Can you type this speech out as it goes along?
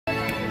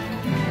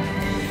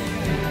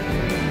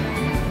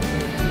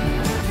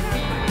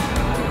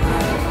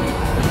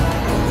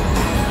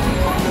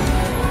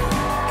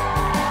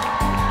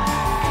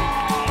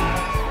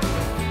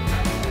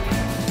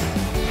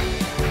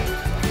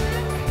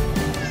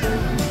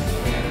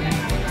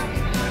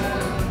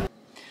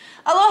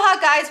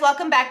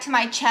welcome back to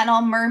my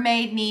channel.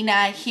 Mermaid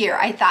Nina here.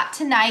 I thought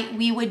tonight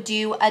we would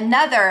do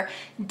another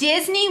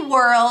Disney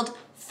World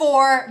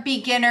for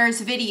beginners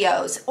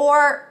videos,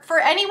 or for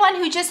anyone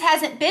who just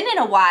hasn't been in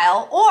a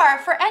while, or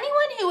for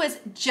anyone who is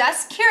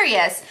just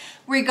curious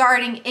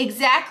regarding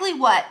exactly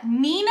what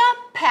Nina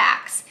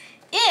packs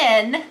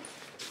in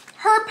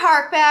her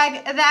park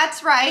bag.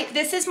 That's right,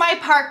 this is my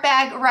park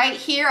bag right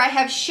here. I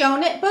have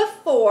shown it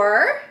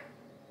before.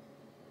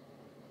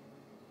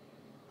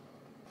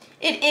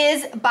 It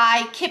is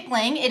by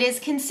Kipling. It is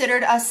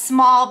considered a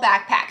small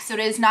backpack, so it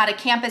is not a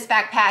campus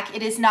backpack.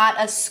 It is not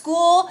a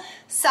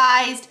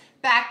school-sized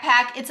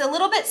backpack. It's a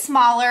little bit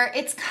smaller.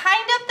 It's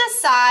kind of the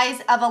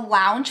size of a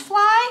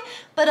Loungefly,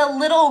 but a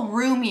little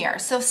roomier,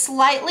 so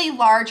slightly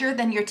larger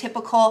than your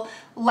typical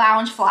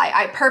Loungefly.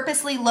 I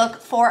purposely look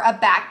for a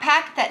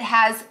backpack that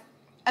has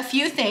a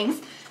few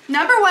things.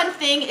 Number one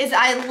thing is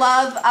I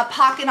love a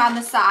pocket on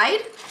the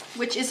side,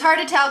 which is hard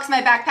to tell because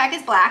my backpack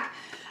is black.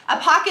 A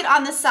pocket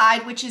on the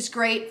side, which is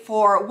great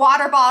for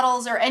water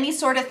bottles or any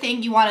sort of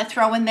thing you want to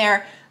throw in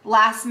there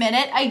last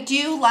minute. I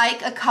do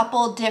like a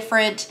couple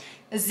different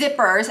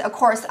zippers. Of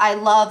course, I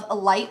love a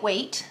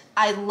lightweight.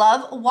 I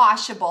love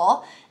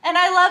washable, and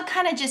I love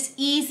kind of just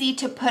easy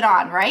to put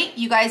on, right?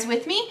 You guys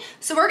with me?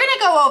 So we're going to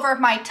go over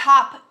my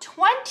top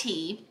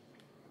 20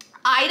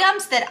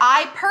 items that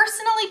I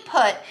personally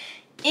put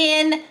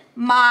in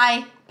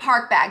my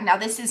park bag. Now,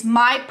 this is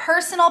my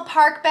personal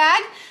park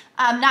bag.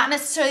 Not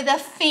necessarily the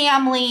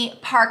family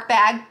park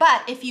bag,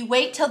 but if you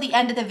wait till the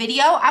end of the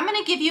video, I'm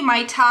gonna give you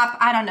my top,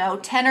 I don't know,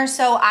 10 or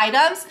so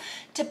items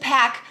to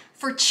pack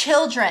for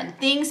children,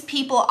 things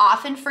people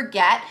often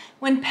forget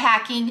when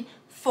packing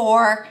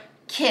for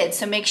kids.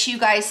 So make sure you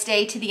guys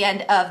stay to the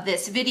end of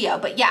this video.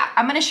 But yeah,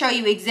 I'm gonna show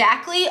you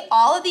exactly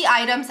all of the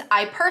items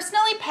I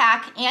personally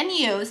pack and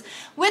use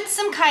with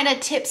some kind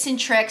of tips and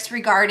tricks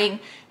regarding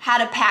how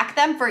to pack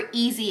them for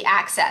easy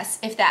access,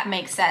 if that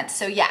makes sense.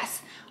 So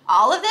yes,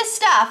 all of this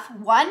stuff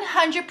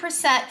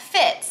 100%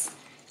 fits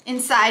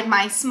inside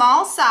my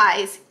small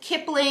size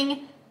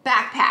Kipling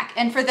backpack.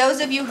 And for those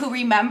of you who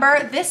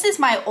remember, this is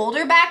my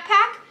older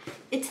backpack.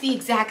 It's the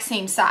exact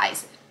same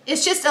size.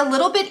 It's just a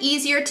little bit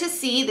easier to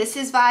see. This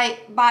is by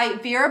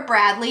Vera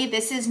Bradley.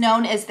 This is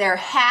known as their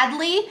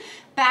Hadley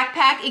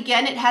backpack.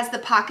 Again, it has the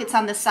pockets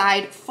on the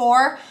side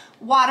for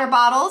water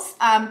bottles.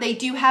 They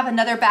do have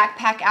another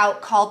backpack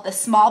out called the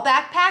Small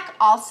Backpack,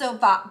 also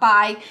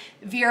by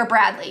Vera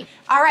Bradley.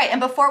 All right,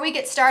 and before we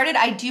get started,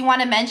 I do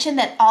want to mention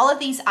that all of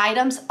these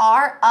items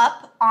are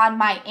up on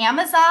my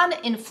Amazon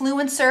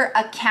influencer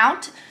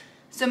account.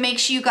 So make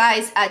sure you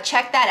guys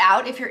check that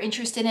out if you're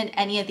interested in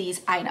any of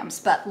these items.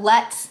 But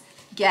let's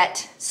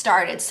get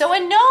started. So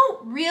in no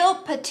real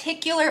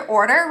particular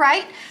order,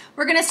 right?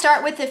 We're going to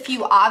start with a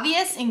few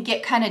obvious and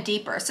get kind of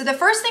deeper. So the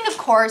first thing, of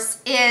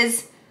course,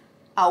 is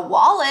a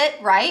wallet,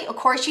 right? Of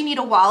course you need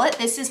a wallet.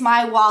 This is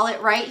my wallet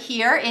right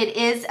here. It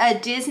is a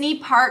Disney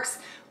Parks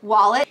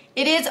wallet.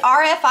 It is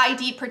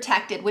RFID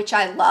protected, which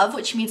I love,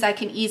 which means I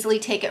can easily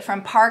take it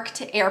from park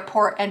to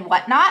airport and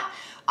whatnot.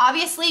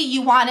 Obviously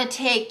you want to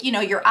take, you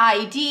know, your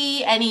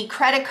ID, any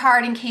credit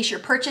card in case you're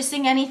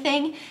purchasing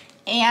anything,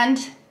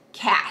 and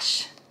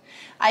cash.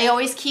 I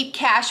always keep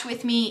cash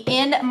with me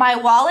in my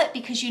wallet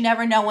because you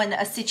never know when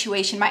a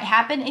situation might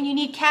happen and you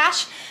need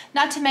cash.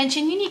 Not to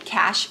mention you need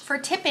cash for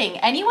tipping.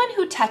 Anyone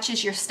who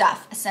touches your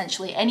stuff,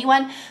 essentially.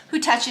 Anyone who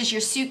touches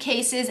your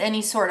suitcases,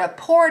 any sort of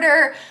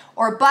porter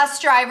or bus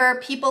driver,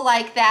 people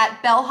like that,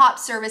 bellhop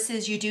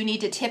services, you do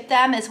need to tip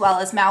them, as well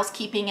as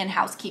mousekeeping and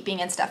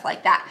housekeeping and stuff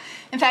like that.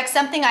 In fact,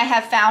 something I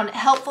have found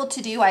helpful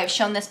to do, I have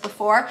shown this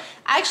before,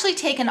 I actually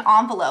take an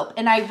envelope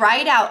and I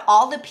write out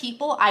all the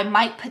people I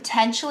might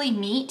potentially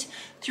meet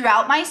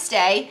throughout my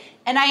stay,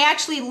 and I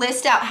actually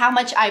list out how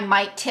much I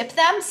might tip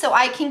them so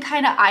I can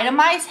kind of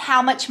itemize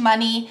how much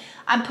money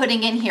I'm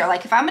putting in here.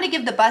 Like if I'm gonna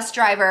give the bus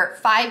driver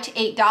 $5 to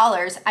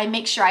 $8, I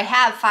make sure I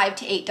have $5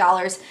 to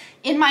 $8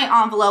 in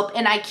my envelope,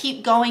 and I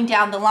keep going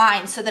down the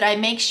line so that I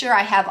make sure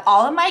I have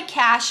all of my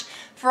cash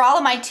for all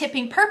of my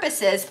tipping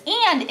purposes,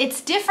 and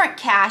it's different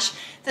cash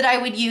that I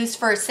would use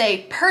for,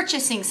 say,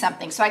 purchasing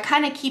something. So I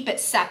kind of keep it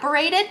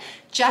separated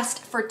just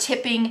for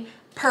tipping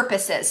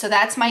purposes. So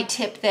that's my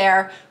tip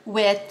there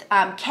with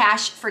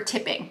cash for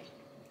tipping.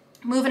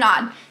 Moving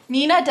on,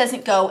 Nina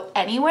doesn't go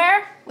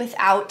anywhere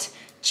without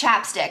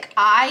chapstick.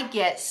 I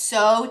get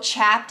so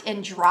chapped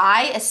and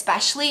dry,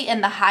 especially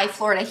in the high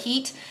Florida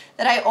heat,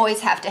 that I always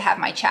have to have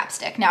my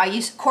chapstick. Now,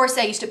 of course,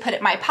 I used to put it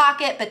in my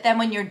pocket, but then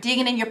when you're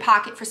digging in your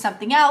pocket for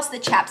something else, the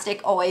chapstick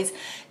always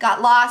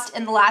got lost.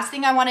 And the last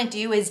thing I want to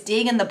do is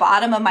dig in the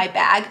bottom of my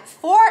bag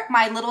for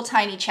my little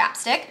tiny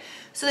chapstick.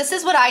 So this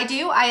is what I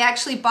do. I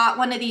actually bought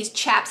one of these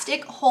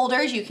chapstick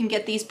holders. You can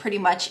get these pretty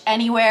much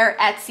anywhere,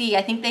 Etsy.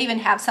 I think they even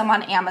have some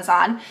on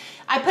Amazon.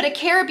 I put a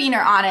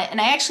carabiner on it, and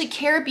I actually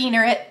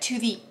carabiner it to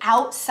the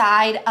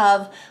outside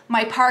of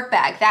my park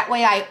bag. That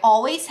way I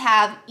always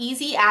have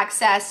easy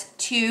access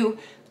to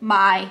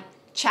my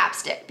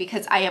chapstick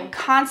because I am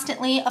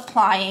constantly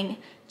applying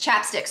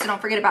chapstick, so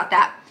don't forget about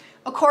that.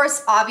 Of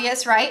course,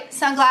 obvious, right?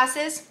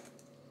 Sunglasses.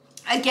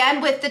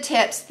 Again, with the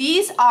tips,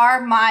 these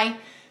are my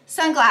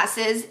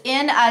sunglasses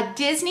in a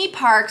Disney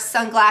Parks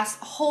sunglass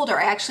holder.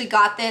 I actually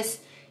got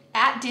this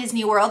at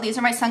Disney World. These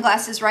are my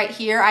sunglasses right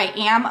here. I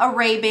am a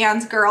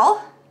Ray-Bans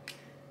girl.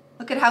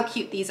 Look at how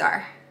cute these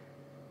are.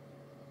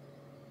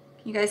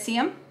 You guys see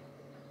them?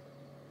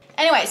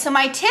 Anyway, so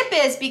my tip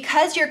is,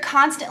 because you're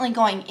constantly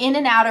going in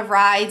and out of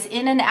rides,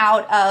 in and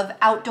out of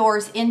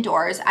outdoors,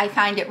 indoors, I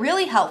find it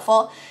really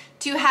helpful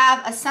to have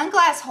a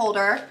sunglass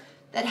holder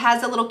that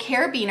has a little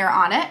carabiner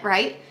on it,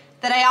 right?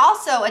 That I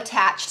also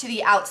attach to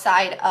the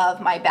outside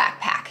of my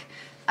backpack.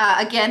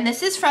 Again,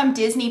 this is from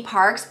Disney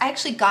Parks. I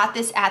actually got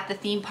this at the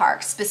theme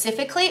park.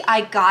 Specifically,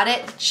 I got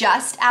it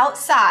just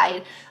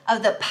outside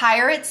of the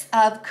Pirates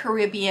of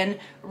Caribbean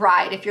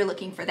ride, if you're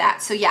looking for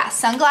that. So yeah,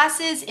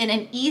 sunglasses in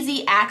an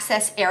easy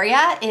access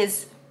area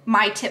is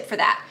my tip for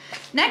that.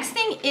 Next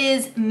thing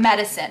is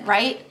medicine,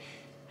 right?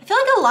 I feel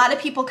like a lot of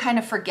people kind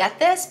of forget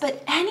this,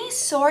 but any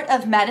sort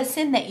of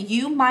medicine that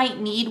you might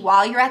need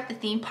while you're at the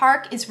theme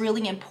park is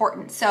really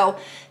important. So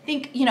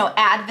think, you know,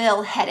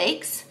 Advil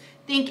headaches.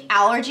 Think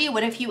allergy.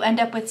 What if you end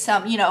up with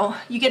some, you know,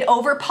 you get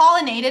over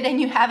pollinated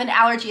and you have an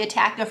allergy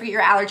attack? Don't forget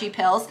your allergy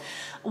pills.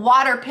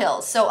 Water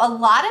pills. So a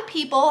lot of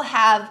people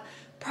have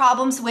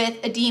problems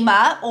with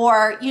edema,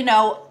 or, you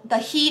know, the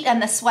heat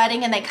and the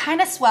sweating, and they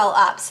kind of swell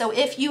up. So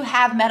if you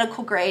have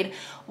medical grade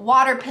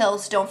water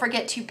pills, don't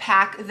forget to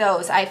pack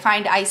those. I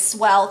find I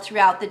swell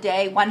throughout the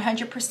day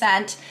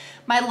 100%.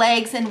 My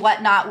legs and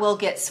whatnot will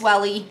get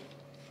swelly.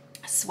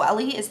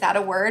 Swelly, is that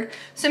a word?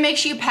 So make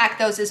sure you pack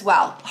those as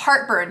well.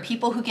 Heartburn,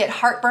 people who get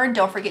heartburn,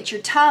 don't forget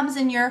your Tums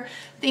and your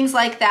things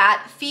like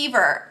that.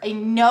 Fever, I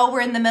know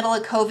we're in the middle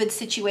of COVID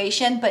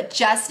situation, but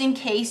just in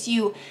case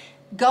you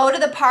go to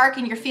the park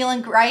and you're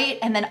feeling great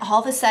and then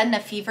all of a sudden a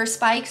fever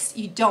spikes,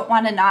 you don't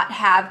want to not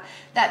have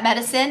that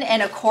medicine.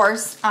 And of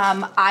course,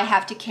 I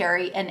have to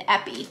carry an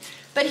epi.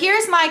 But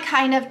here's my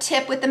kind of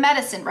tip with the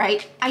medicine,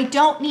 right? I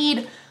don't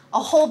need a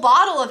whole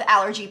bottle of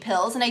allergy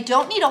pills, and I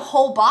don't need a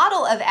whole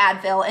bottle of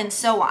Advil and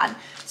so on.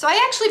 So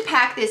I actually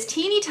pack this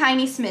teeny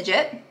tiny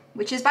smidget,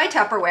 which is by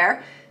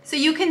Tupperware, so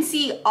you can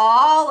see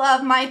all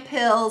of my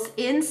pills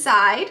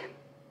inside.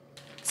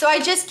 So I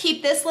just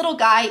keep this little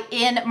guy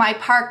in my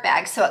park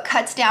bag, so it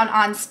cuts down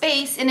on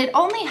space, and it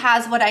only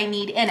has what I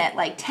need in it,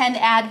 like 10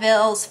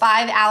 Advils,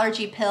 5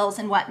 allergy pills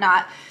and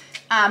whatnot.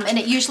 And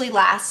it usually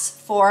lasts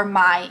for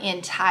my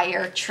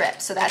entire trip.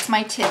 So that's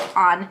my tip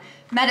on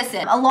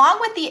medicine. Along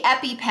with the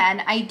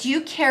EpiPen, I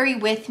do carry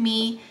with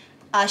me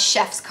a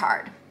chef's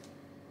card.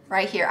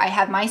 Right here, I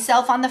have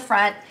myself on the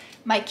front,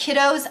 my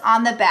kiddos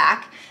on the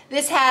back.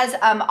 This has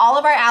all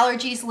of our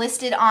allergies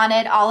listed on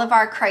it, all of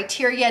our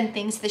criteria and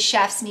things the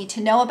chefs need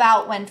to know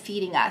about when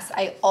feeding us.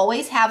 I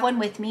always have one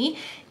with me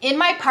in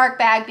my park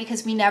bag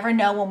because we never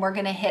know when we're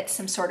gonna hit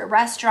some sort of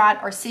restaurant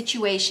or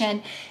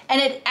situation.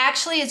 And it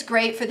actually is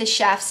great for the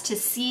chefs to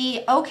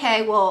see,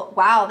 okay, well,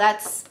 wow,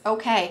 that's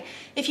okay.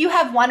 If you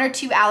have 1 or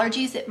 2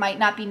 allergies, it might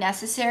not be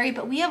necessary,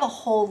 but we have a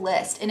whole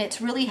list, and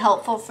it's really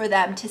helpful for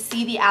them to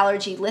see the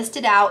allergy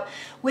listed out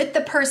with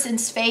the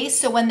person's face.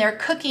 So when they're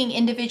cooking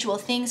individual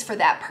things for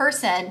that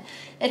person,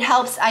 it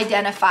helps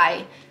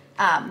identify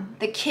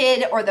the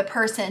kid or the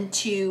person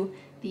to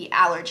the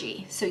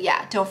allergy. So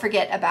yeah, don't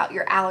forget about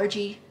your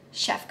allergy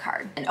chef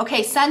card.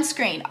 Okay,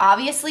 sunscreen.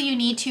 Obviously you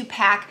need to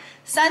pack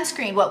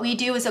sunscreen. What we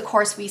do is, of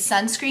course, we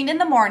sunscreen in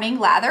the morning,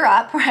 lather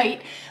up,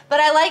 right? But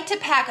I like to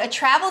pack a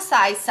travel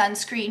size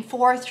sunscreen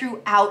for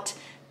throughout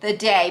the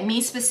day.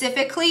 Me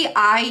specifically,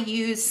 I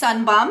use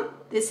Sunbum.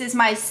 This is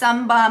my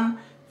Sunbum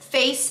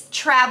face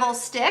travel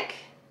stick.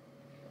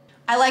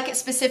 I like it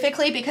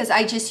specifically because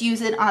I just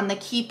use it on the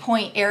key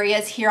point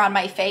areas here on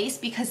my face,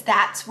 because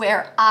that's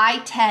where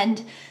I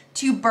tend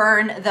to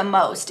burn the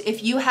most.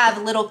 If you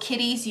have little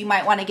kitties, you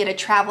might want to get a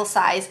travel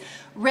size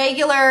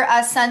regular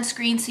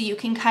sunscreen so you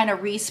can kind of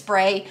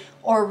respray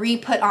or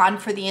re-put on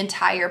for the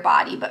entire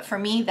body. But for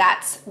me,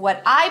 that's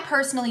what I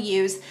personally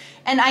use.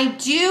 And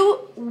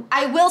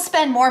I will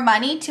spend more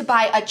money to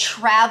buy a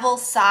travel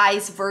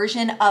size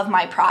version of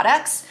my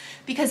products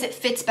because it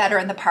fits better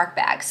in the park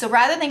bag. So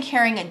rather than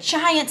carrying a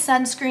giant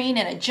sunscreen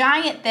and a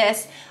giant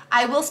this,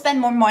 I will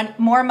spend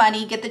more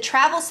money, get the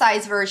travel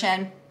size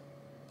version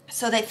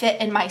so they fit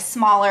in my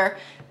smaller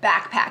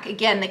backpack.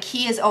 Again, the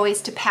key is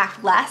always to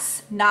pack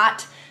less,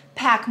 not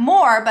pack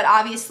more, but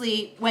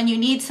obviously when you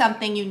need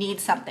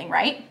something,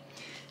 right?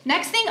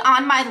 Next thing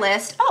on my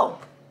list, oh,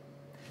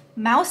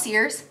 mouse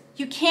ears.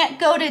 You can't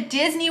go to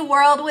Disney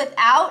World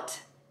without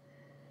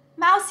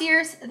mouse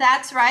ears,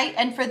 that's right.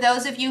 And for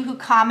those of you who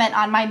comment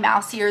on my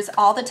mouse ears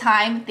all the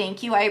time,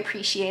 thank you, I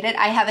appreciate it.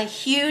 I have a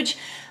huge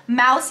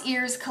mouse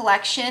ears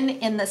collection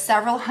in the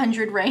several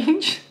hundred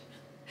range.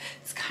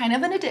 It's kind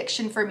of an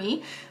addiction for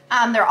me.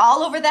 They're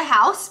all over the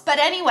house, but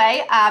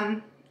anyway,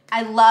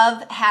 I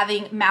love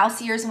having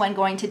mouse ears when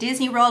going to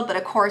Disney World, but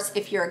of course,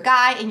 if you're a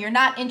guy and you're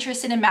not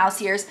interested in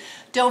mouse ears,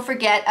 don't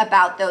forget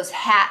about those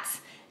hats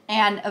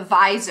and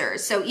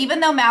visors. So even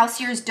though mouse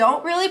ears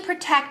don't really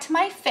protect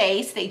my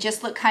face, they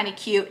just look kind of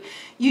cute,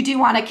 you do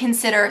want to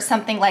consider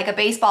something like a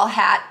baseball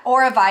hat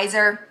or a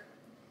visor.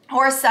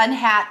 or a sun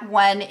hat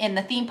when in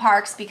the theme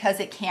parks because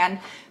it can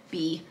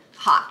be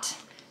hot.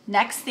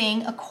 Next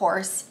thing, of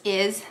course,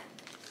 is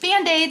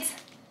Band-Aids.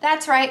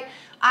 That's right.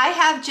 I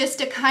have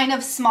just a kind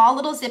of small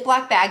little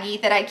Ziploc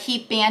baggie that I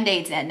keep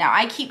Band-Aids in. Now,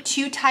 I keep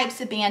 2 types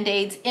of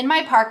Band-Aids in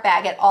my park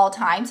bag at all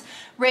times.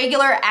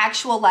 Regular,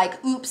 actual,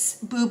 like, oops,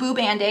 boo-boo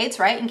Band-Aids,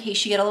 right, in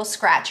case you get a little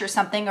scratch or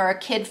something, or a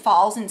kid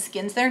falls and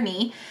skins their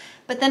knee.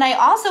 But then I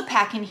also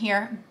pack in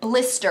here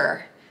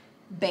blister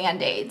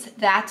Band-Aids.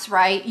 That's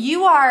right.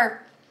 You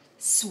are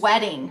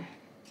sweating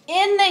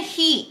in the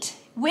heat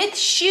with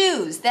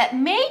shoes that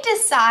may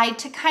decide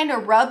to kind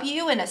of rub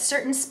you in a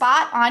certain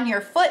spot on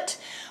your foot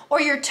or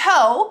your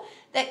toe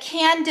that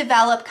can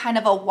develop kind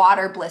of a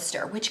water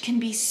blister, which can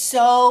be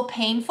so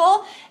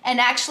painful and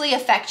actually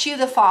affect you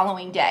the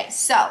following day.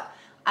 So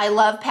I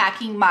love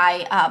packing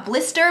my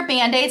blister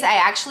Band-Aids. I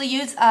actually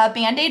use a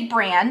Band-Aid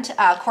brand.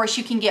 Of course,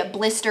 you can get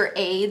blister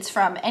aids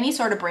from any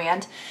sort of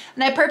brand.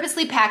 And I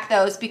purposely pack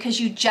those because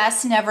you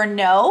just never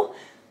know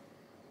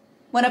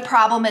when a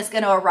problem is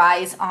going to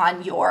arise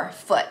on your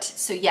foot.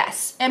 So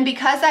yes, and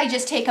because I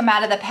just take them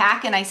out of the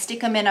pack and I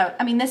stick them in a,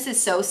 I mean, this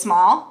is so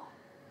small.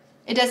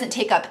 It doesn't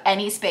take up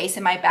any space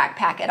in my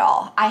backpack at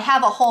all. I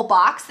have a whole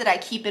box that I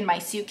keep in my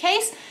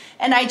suitcase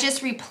and I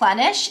just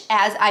replenish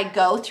as I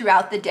go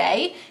throughout the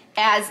day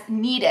as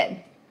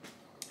needed.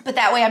 But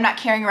that way I'm not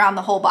carrying around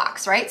the whole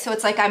box, right? So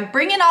it's like I'm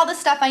bringing all the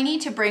stuff I need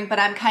to bring, but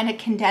I'm kind of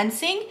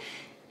condensing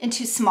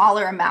into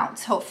smaller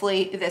amounts.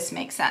 Hopefully this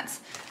makes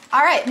sense.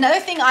 All right, another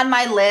thing on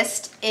my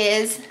list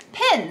is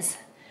pins.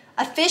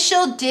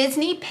 Official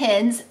Disney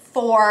pins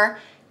for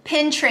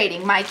pin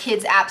trading. My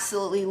kids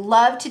absolutely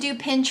love to do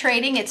pin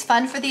trading. It's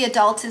fun for the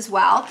adults as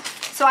well.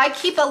 So I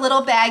keep a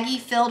little baggie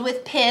filled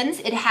with pins.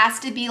 It has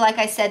to be, like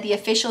I said, the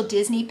official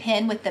Disney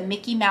pin with the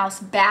Mickey Mouse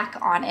back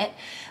on it.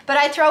 But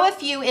I throw a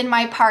few in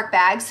my park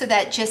bag so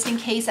that just in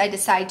case I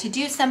decide to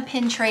do some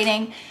pin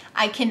trading,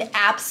 I can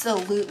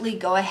absolutely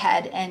go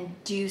ahead and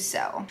do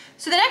so.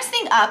 So the next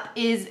thing up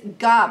is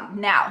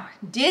gum. Now,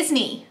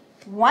 Disney,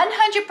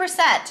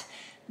 100%.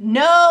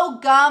 No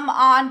gum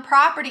on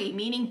property,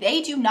 meaning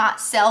they do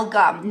not sell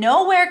gum.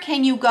 Nowhere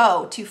can you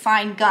go to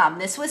find gum.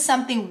 This was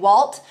something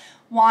Walt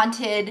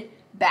wanted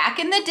back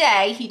in the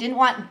day. He didn't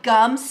want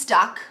gum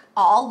stuck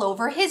all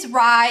over his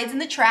rides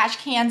and the trash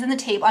cans and the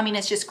table. I mean,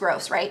 it's just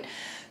gross, right?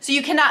 So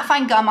you cannot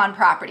find gum on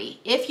property.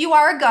 If you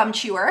are a gum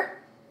chewer,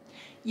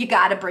 you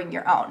gotta bring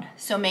your own.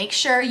 So make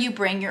sure you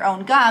bring your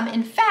own gum.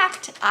 In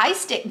fact, I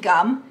stick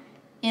gum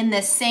in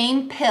this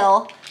same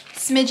pill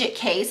smidget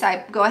case.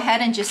 I go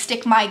ahead and just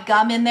stick my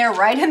gum in there,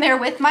 right in there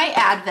with my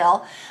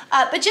Advil.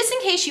 But just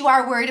in case you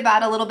are worried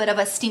about a little bit of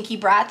a stinky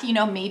breath, you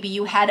know, maybe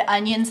you had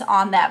onions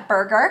on that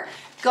burger,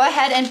 go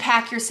ahead and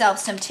pack yourself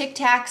some Tic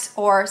Tacs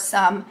or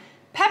some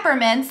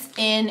peppermints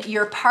in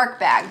your park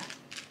bag.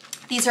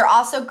 These are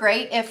also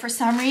great if for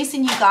some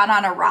reason you got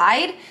on a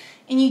ride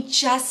and you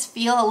just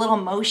feel a little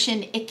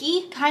motion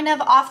icky kind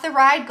of off the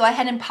ride, go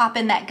ahead and pop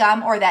in that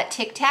gum or that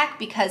Tic Tac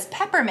because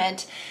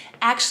peppermint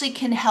actually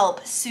can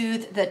help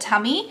soothe the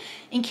tummy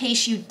in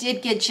case you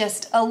did get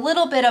just a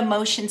little bit of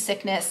motion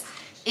sickness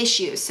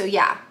issues. So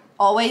yeah,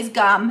 always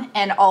gum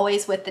and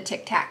always with the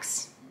Tic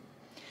Tacs.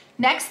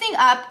 Next thing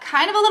up,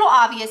 kind of a little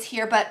obvious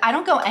here, but I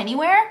don't go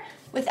anywhere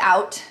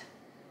without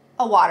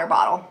a water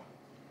bottle.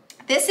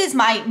 This is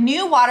my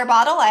new water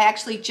bottle. I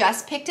actually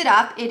just picked it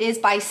up. It is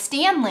by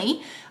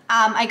Stanley.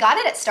 I got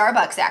it at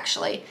Starbucks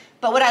actually.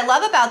 But what I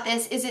love about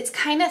this is it's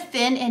kind of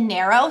thin and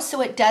narrow,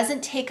 so it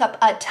doesn't take up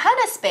a ton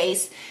of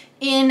space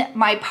in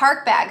my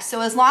park bag.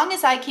 So as long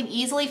as I can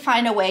easily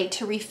find a way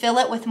to refill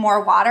it with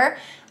more water,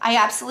 I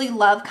absolutely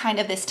love kind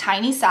of this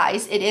tiny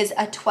size. It is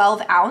a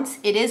 12 ounce.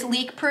 It is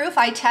leak proof.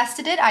 I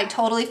tested it. I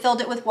totally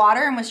filled it with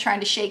water and was trying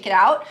to shake it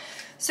out.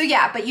 So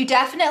yeah, but you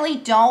definitely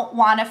don't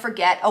want to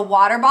forget a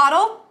water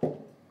bottle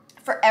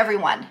for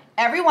everyone.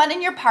 Everyone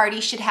in your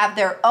party should have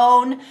their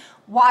own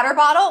water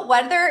bottle,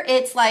 whether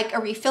it's like a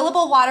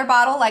refillable water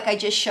bottle like I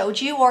just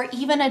showed you, or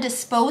even a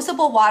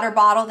disposable water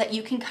bottle that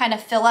you can kind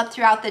of fill up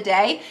throughout the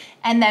day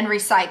and then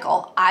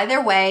recycle.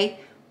 Either way,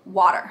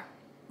 water,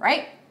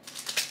 right?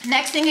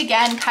 Next thing,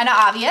 again, kind of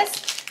obvious,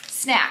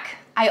 snack.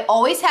 I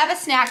always have a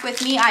snack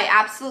with me. I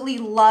absolutely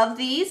love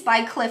these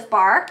by Cliff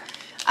Bar.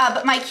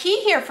 But my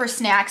key here for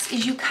snacks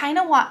is you kind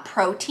of want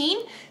protein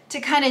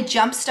to kind of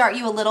jumpstart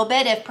you a little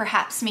bit if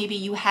perhaps maybe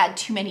you had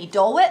too many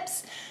Dole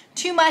Whips,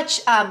 too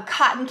much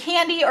cotton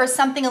candy, or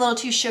something a little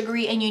too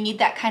sugary and you need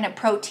that kind of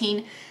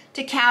protein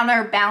to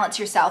counterbalance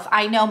yourself.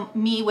 I know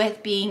me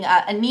with being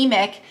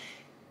anemic,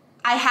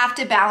 I have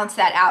to balance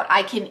that out.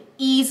 I can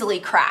easily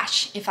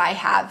crash if I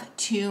have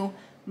too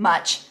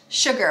much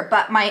sugar.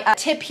 But my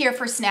tip here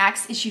for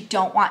snacks is you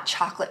don't want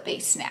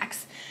chocolate-based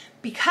snacks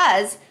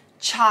because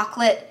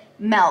chocolate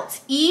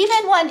melts.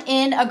 Even when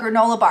in a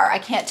granola bar, I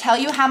can't tell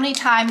you how many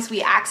times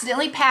we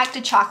accidentally packed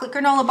a chocolate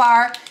granola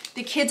bar.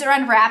 The kids are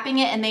unwrapping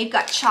it and they've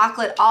got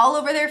chocolate all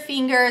over their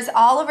fingers,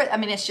 all over, I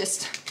mean, it's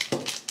just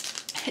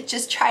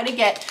try to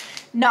get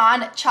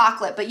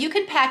non-chocolate, but you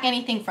can pack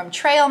anything from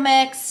trail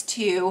mix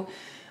to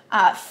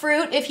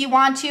Fruit if you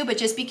want to, but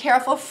just be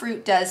careful.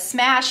 Fruit does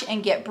smash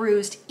and get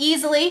bruised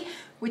easily,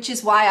 which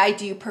is why I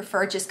do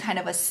prefer just kind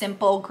of a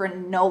simple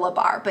granola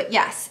bar. But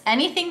yes,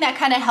 anything that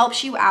kind of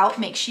helps you out,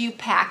 make sure you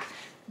pack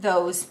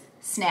those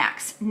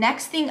snacks.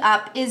 Next thing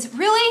up is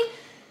really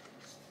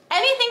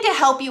anything to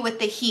help you with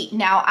the heat.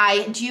 Now,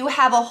 I do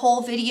have a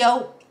whole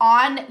video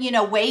on,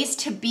 ways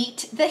to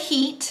beat the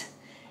heat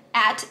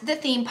at the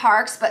theme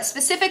parks, but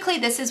specifically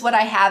this is what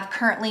I have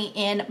currently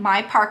in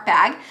my park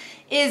bag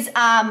is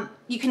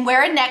you can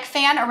wear a neck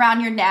fan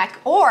around your neck,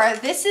 or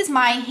this is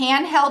my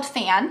handheld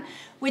fan,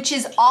 which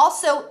is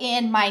also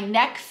in my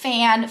neck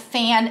fan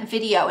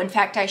video. In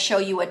fact, I show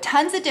you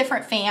tons of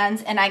different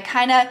fans and I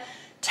kind of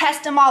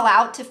test them all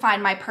out to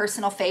find my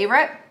personal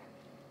favorite.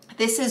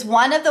 This is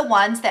one of the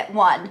ones that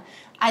won.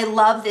 I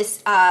love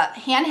this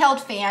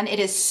handheld fan. It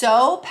is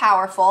so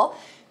powerful.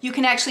 You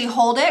can actually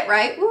hold it,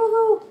 right?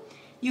 Woohoo!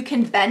 You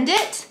can bend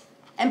it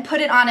and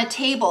put it on a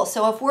table.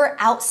 So if we're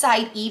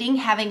outside eating,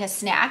 having a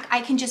snack,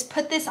 I can just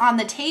put this on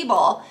the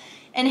table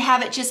and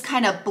have it just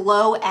kind of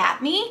blow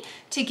at me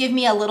to give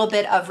me a little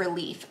bit of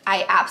relief.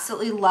 I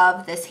absolutely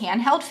love this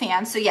handheld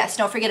fan. So yes,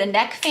 don't forget a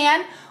neck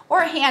fan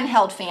or a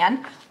handheld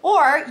fan,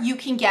 or you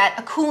can get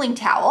a cooling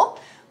towel,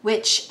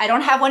 which I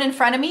don't have one in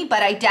front of me,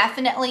 but I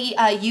definitely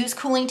use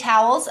cooling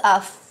towels.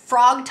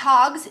 Frog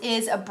Togs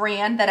is a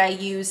brand that I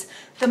use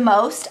the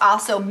most.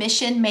 Also,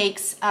 Mission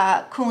makes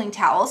cooling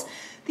towels.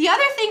 The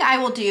other thing I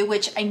will do,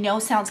 which I know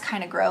sounds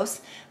kind of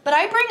gross, but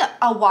I bring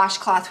a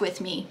washcloth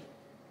with me.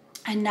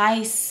 A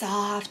nice,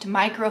 soft,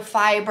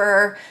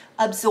 microfiber,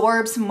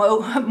 absorbs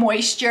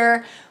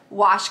moisture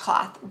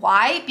washcloth.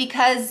 Why?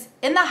 Because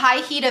in the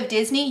high heat of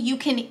Disney, you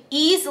can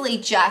easily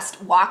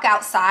just walk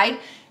outside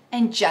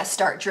and just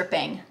start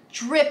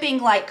dripping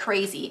like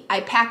crazy.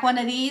 I pack one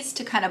of these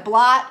to kind of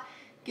blot,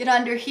 get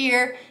under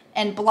here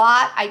and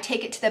blot. I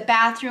take it to the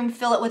bathroom,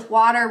 fill it with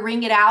water,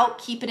 wring it out,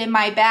 keep it in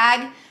my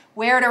bag,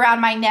 wear it around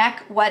my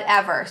neck,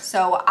 whatever.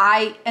 So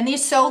and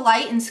these so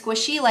light and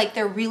squishy, like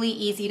they're really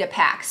easy to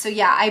pack. So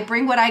yeah, I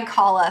bring what I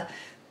call a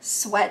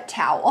sweat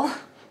towel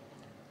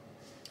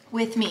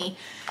with me.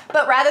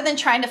 But rather than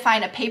trying to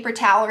find a paper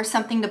towel or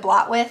something to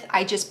blot with,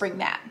 I just bring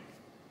that.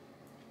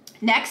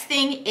 Next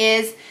thing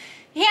is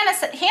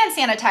hand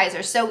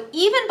sanitizer. So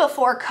even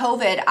before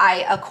COVID,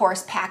 I of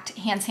course packed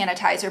hand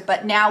sanitizer,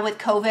 but now with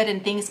COVID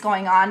and things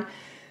going on,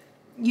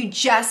 you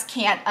just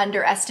can't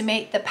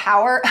underestimate the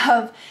power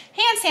of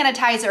hand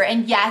sanitizer.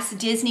 And yes,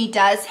 Disney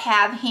does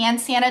have hand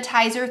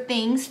sanitizer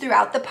things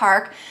throughout the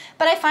park,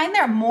 but I find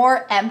they're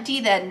more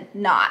empty than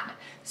not.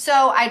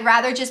 So I'd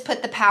rather just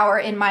put the power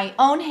in my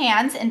own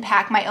hands and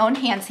pack my own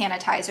hand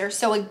sanitizer.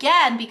 So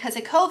again, because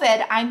of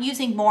COVID, I'm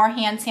using more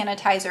hand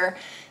sanitizer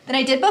than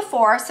I did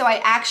before. So I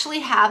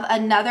actually have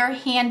another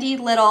handy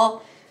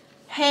little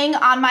hang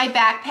on my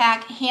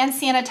backpack hand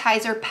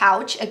sanitizer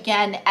pouch.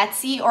 Again,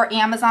 Etsy or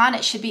Amazon,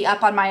 it should be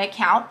up on my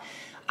account.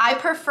 I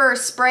prefer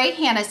spray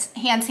hand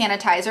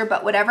sanitizer,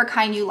 but whatever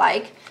kind you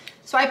like.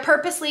 So I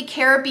purposely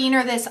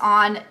carabiner this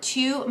on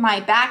to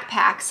my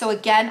backpack. So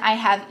again, I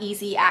have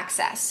easy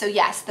access. So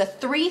yes, the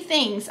three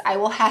things I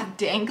will have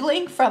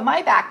dangling from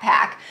my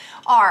backpack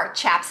are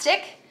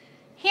chapstick,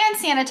 hand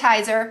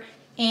sanitizer,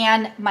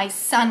 and my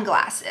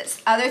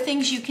sunglasses. Other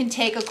things you can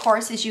take, of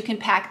course, is you can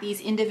pack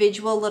these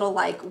individual little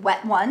like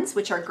wet ones,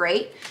 which are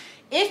great.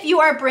 If you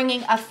are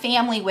bringing a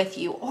family with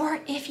you,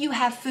 or if you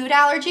have food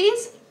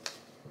allergies,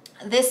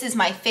 this is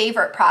my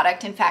favorite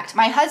product. In fact,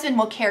 my husband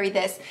will carry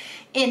this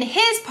in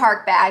his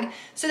park bag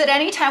so that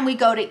anytime we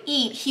go to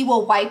eat, he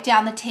will wipe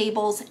down the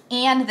tables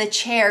and the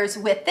chairs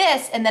with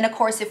this. And then of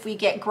course, if we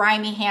get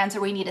grimy hands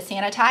or we need to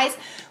sanitize,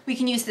 we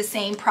can use the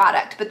same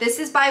product. But this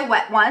is by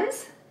Wet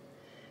Ones.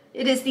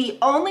 It is the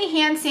only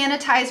hand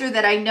sanitizer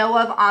that I know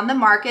of on the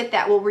market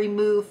that will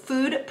remove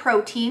food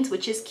proteins,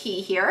 which is key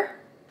here.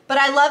 But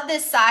I love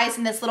this size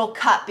and this little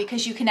cup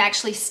because you can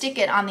actually stick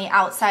it on the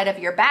outside of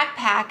your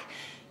backpack.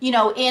 You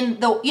know,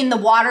 in the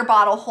water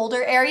bottle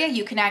holder area,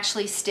 you can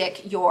actually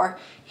stick your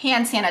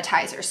hand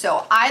sanitizer.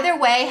 So either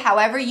way,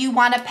 however you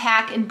want to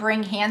pack and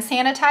bring hand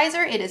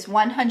sanitizer, it is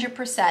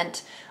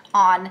 100%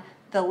 on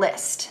the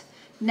list.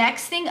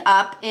 Next thing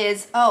up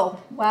is,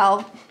 oh,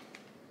 well,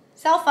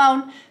 cell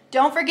phone.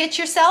 Don't forget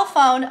your cell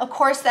phone. Of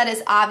course, that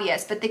is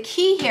obvious, but the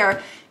key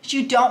here is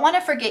you don't want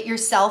to forget your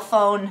cell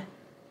phone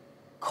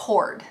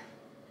cord.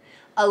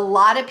 A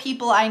lot of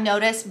people I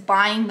notice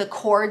buying the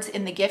cords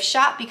in the gift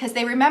shop because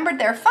they remembered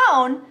their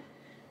phone,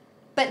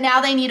 but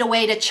now they need a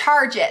way to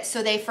charge it.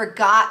 So they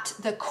forgot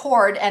the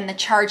cord and the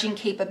charging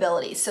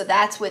capabilities. So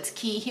that's what's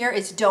key here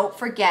is don't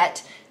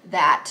forget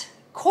that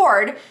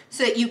cord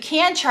so that you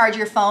can charge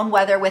your phone,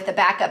 whether with a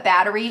backup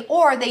battery,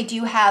 or they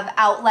do have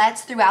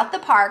outlets throughout the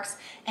parks,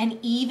 and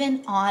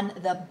even on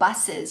the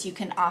buses you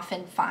can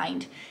often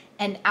find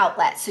an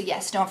outlet. So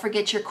yes, don't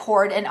forget your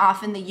cord and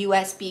often the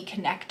USB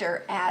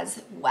connector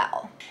as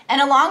well.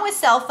 And along with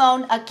cell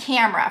phone, a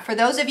camera. For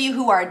those of you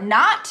who are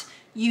not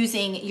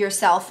using your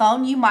cell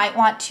phone, you might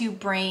want to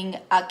bring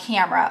a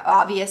camera.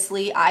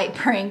 Obviously, I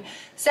bring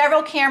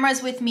several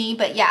cameras with me,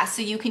 but yeah,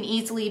 so you can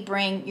easily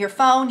bring your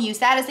phone, use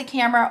that as a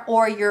camera,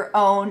 or your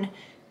own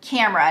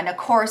camera. And of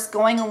course,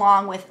 going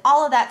along with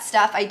all of that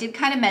stuff, I did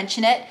kind of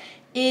mention it,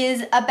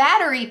 is a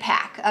battery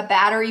pack, a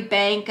battery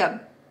bank,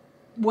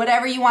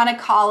 whatever you want to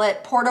call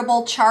it,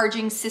 portable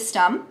charging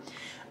system.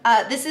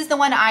 This is the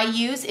one I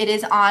use. It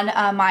is on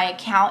my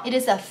account. It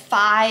is a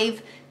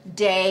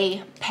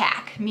 5-day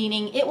pack,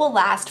 meaning it will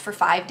last for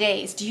 5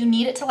 days. Do you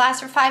need it to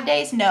last for 5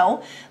 days?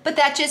 No, but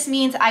that just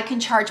means I can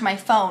charge my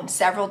phone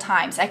several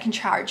times. I can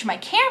charge my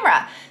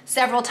camera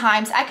several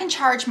times. I can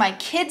charge my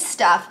kids'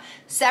 stuff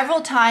several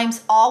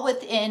times, all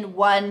within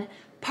one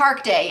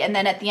park day. And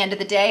then at the end of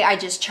the day, I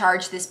just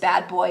charge this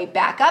bad boy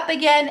back up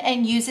again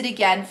and use it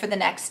again for the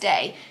next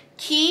day.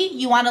 Key,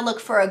 you want to look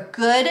for a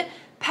good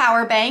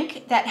power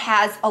bank that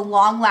has a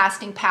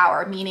long-lasting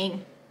power,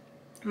 meaning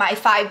my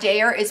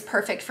 5-dayer is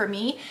perfect for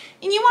me.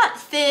 And you want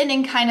thin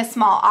and kind of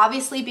small,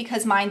 obviously,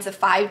 because mine's a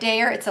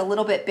 5-dayer, it's a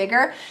little bit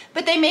bigger,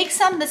 but they make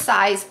some the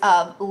size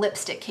of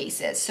lipstick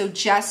cases. So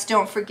just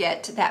don't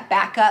forget that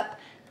backup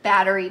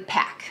battery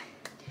pack.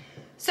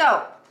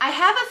 So I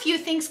have a few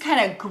things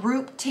kind of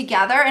grouped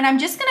together, and I'm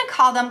just going to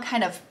call them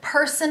kind of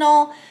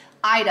personal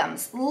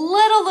items,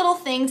 little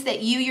things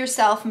that you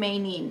yourself may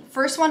need.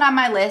 First one on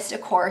my list,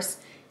 of course,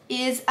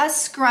 is a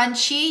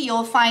scrunchie.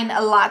 You'll find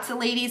lots of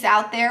ladies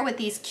out there with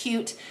these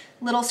cute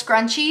little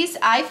scrunchies.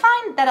 I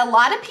find that a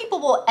lot of people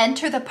will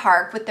enter the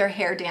park with their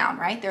hair down,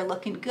 right? They're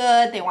looking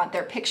good, they want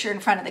their picture in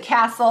front of the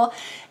castle,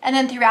 and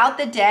then throughout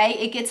the day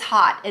it gets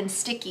hot and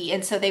sticky,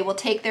 and so they will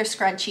take their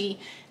scrunchie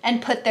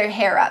and put their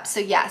hair up.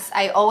 So yes,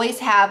 I always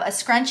have a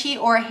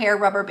scrunchie or a hair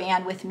rubber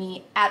band with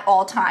me at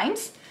all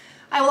times.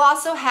 I will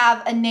also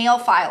have a nail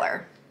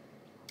filer.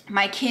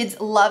 My kids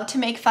love to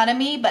make fun of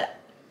me, but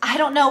I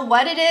don't know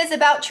what it is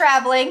about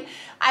traveling.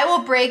 I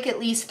will break at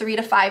least 3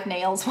 to 5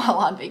 nails while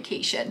on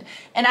vacation.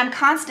 And I'm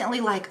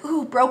constantly like,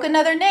 ooh, broke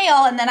another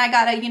nail, and then I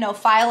gotta,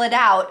 file it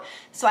out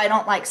so I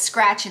don't like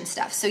scratch and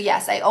stuff. So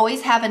yes, I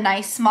always have a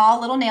nice small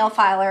little nail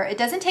filer. It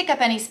doesn't take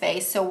up any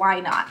space, so why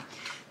not?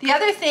 The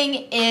other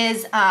thing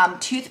is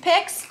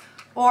toothpicks,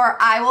 or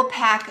I will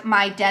pack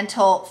my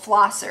dental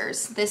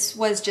flossers. This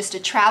was just a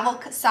travel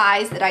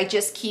size that I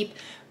just keep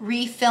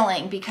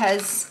refilling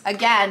because,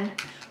 again,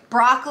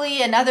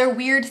 broccoli and other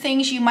weird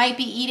things you might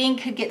be eating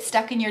could get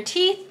stuck in your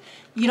teeth.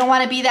 You don't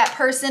want to be that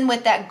person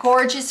with that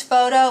gorgeous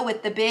photo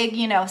with the big,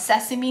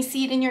 sesame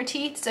seed in your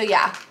teeth. So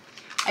yeah,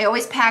 I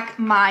always pack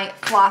my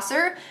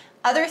flosser.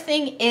 Other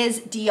thing is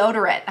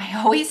deodorant. I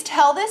always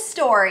tell this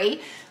story,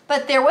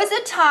 but there was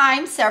a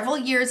time several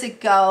years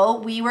ago,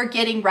 we were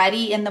getting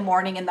ready in the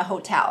morning in the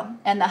hotel,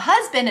 and the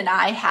husband and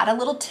I had a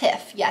little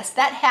tiff. Yes,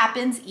 that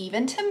happens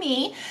even to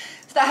me.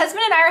 So the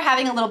husband and I are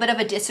having a little bit of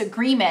a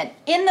disagreement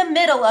in the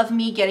middle of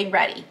me getting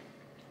ready.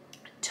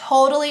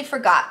 Totally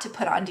forgot to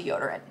put on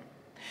deodorant.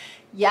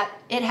 Yep,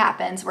 it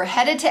happens. We're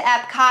headed to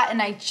Epcot,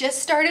 and I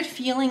just started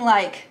feeling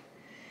like,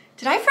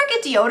 did I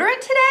forget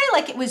deodorant today?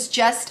 Like, it was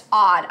just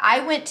odd. I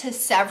went to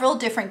several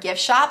different gift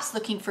shops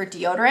looking for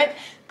deodorant,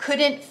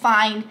 couldn't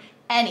find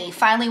any.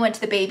 Finally went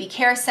to the baby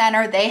care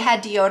center. They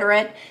had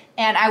deodorant,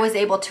 and I was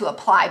able to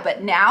apply.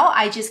 But now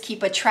I just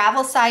keep a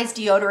travel size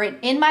deodorant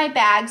in my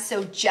bag,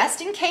 so just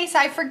in case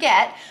I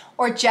forget,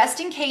 or just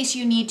in case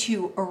you need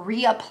to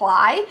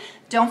reapply,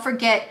 don't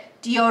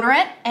forget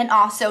deodorant and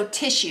also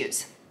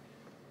tissues.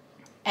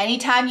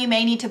 Anytime you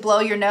may need to blow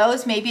your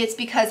nose, maybe it's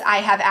because I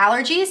have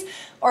allergies,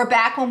 or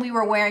back when we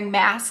were wearing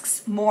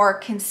masks more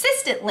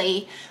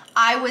consistently,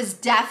 I was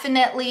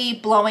definitely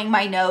blowing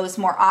my nose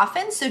more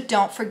often, so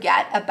don't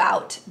forget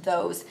about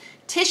those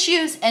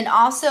tissues. And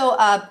also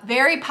a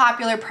very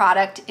popular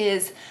product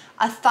is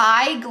a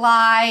thigh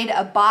glide,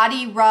 a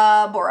body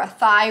rub, or a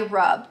thigh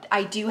rub.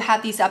 I do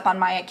have these up on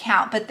my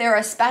account, but they're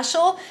a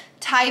special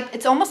type.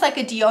 It's almost like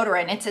a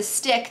deodorant. It's a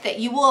stick that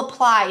you will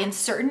apply in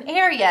certain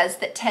areas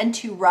that tend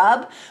to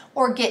rub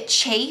or get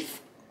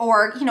chafe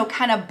or,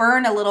 kind of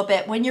burn a little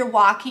bit when you're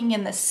walking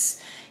in the,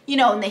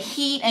 in the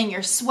heat and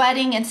you're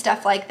sweating and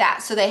stuff like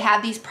that. So they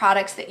have these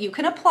products that you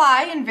can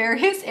apply in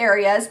various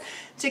areas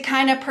to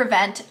kind of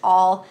prevent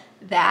all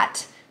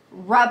that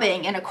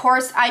rubbing. And of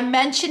course, I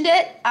mentioned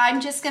it.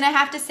 I'm just going to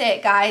have to say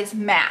it, guys,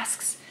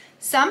 masks.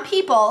 Some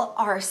people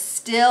are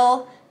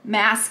still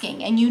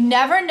masking, and you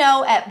never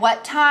know at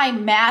what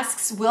time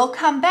masks will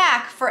come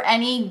back for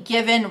any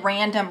given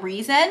random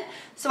reason.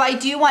 So I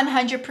do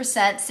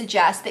 100%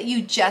 suggest that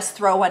you just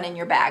throw one in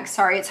your bag.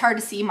 Sorry, it's hard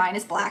to see. Mine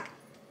is black.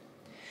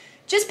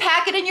 Just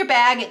pack it in your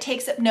bag. It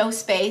takes up no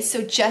space.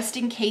 So just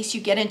in case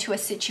you get into a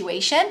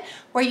situation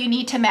where you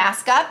need to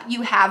mask up,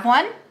 you have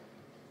one.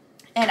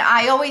 And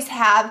I always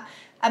have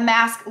a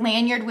mask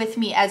lanyard with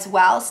me as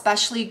well,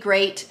 especially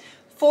great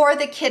for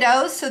the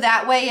kiddos. So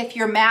that way, if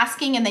you're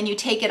masking and then you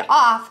take it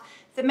off,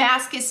 the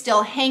mask is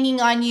still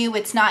hanging on you.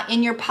 It's not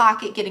in your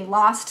pocket getting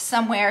lost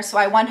somewhere. So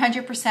I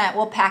 100%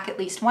 will pack at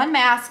least one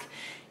mask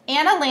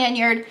and a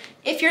lanyard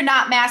if you're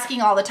not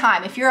masking all the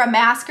time. If you're a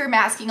masker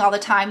masking all the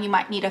time, you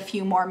might need a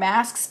few more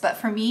masks, but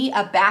for me,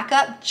 a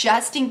backup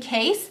just in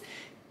case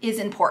is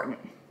important.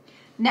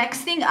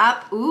 Next thing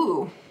up,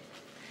 ooh,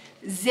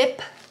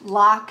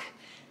 Ziploc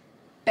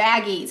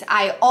baggies.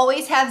 I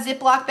always have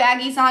Ziploc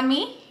baggies on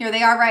me. Here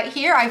they are right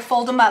here. I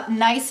fold them up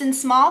nice and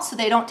small so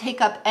they don't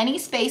take up any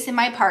space in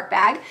my park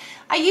bag.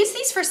 I use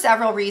these for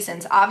several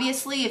reasons.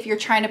 Obviously, if you're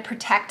trying to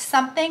protect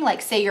something,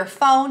 like say your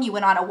phone, you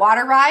went on a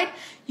water ride,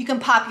 you can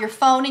pop your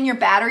phone and your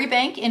battery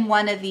bank in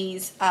one of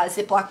these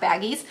Ziploc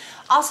baggies.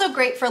 Also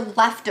great for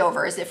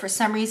leftovers. If for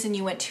some reason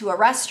you went to a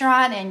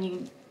restaurant and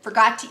you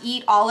forgot to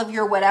eat all of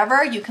your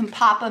whatever, you can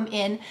pop them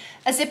in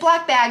a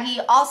Ziploc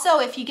baggie. Also,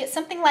 if you get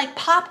something like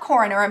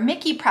popcorn or a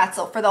Mickey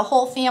pretzel for the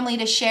whole family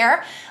to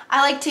share,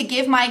 I like to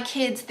give my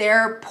kids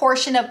their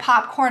portion of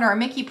popcorn or a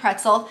Mickey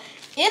pretzel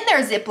in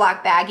their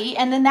Ziploc baggie,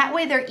 and then that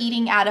way they're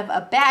eating out of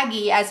a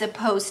baggie as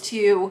opposed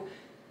to,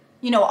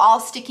 you know,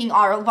 all sticking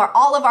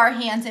all of our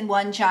hands in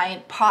one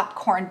giant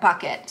popcorn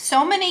bucket.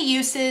 So many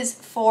uses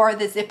for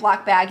the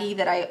Ziploc baggie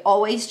that I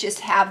always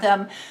just have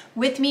them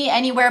with me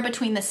anywhere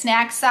between the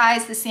snack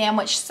size, the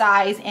sandwich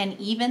size, and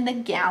even the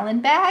gallon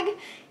bag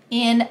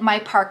in my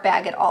park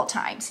bag at all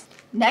times.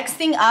 Next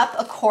thing up,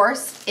 of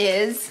course,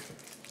 is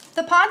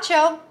the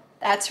poncho.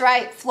 That's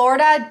right,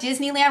 Florida,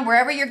 Disneyland,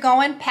 wherever you're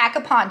going, pack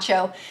a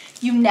poncho.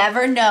 You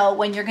never know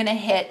when you're gonna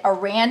hit a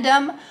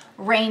random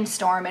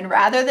rainstorm, and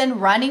rather than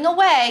running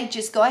away,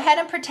 just go ahead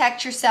and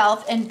protect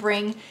yourself and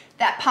bring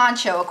that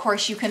poncho. Of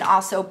course, you can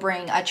also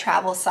bring a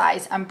travel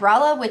size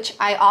umbrella, which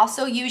I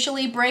also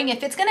usually bring.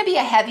 If it's gonna be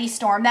a heavy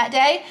storm that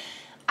day,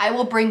 I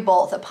will bring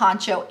both a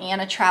poncho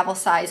and a travel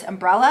size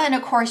umbrella. And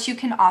of course, you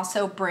can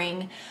also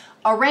bring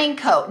a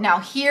raincoat. Now,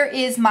 here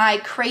is my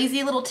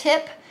crazy little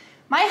tip.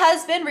 My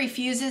husband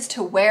refuses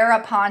to wear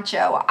a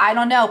poncho. I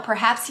don't know,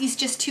 perhaps he's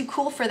just too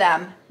cool for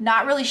them.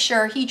 Not really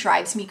sure, he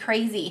drives me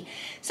crazy.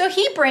 So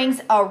he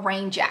brings a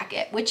rain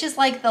jacket, which is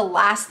like the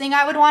last thing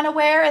I would wanna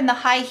wear, and the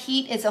high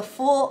heat is a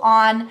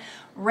full-on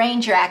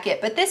rain jacket,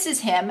 but this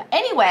is him.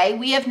 Anyway,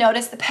 we have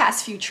noticed the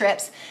past few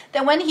trips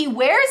that when he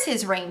wears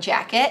his rain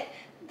jacket,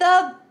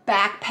 the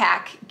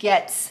backpack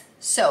gets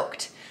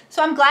soaked.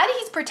 So I'm glad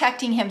he's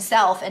protecting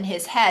himself and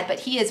his head, but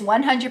he is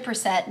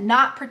 100%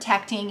 not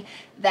protecting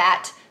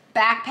that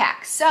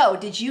backpack. So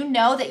did you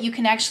know that you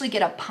can actually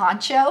get a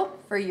poncho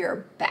for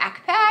your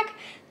backpack?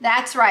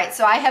 That's right.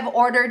 So I have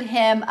ordered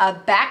him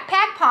a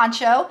backpack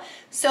poncho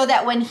so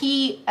that when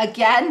he,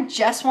 again,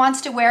 just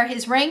wants to wear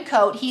his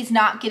raincoat, he's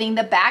not getting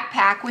the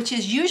backpack, which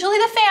is usually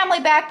the family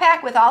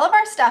backpack with all of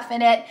our stuff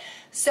in it,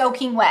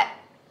 soaking wet.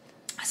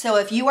 So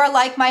if you are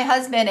like my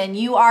husband and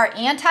you are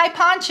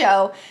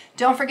anti-poncho,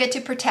 don't forget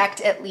to protect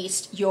at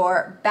least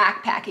your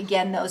backpack.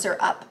 Again, those are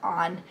up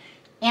on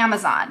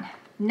Amazon.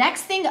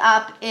 Next thing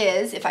up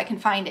is, if I can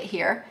find it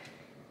here,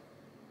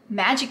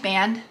 Magic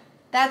Band.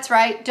 That's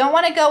right, don't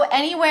want to go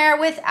anywhere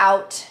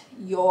without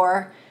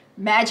your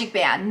Magic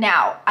Band.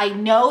 Now, I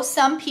know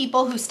some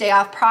people who stay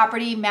off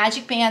property,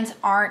 Magic Bands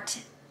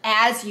aren't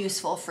as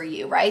useful for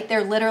you, right?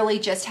 They're literally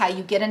just how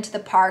you get into the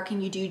park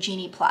and you do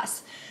Genie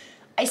Plus.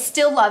 I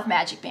still love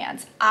Magic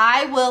Bands.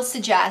 I will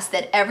suggest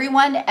that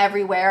everyone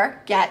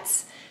everywhere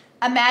gets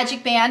a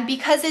Magic Band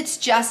because it's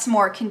just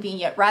more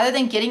convenient. Rather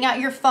than getting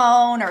out your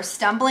phone or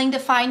stumbling to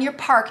find your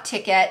park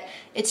ticket,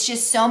 it's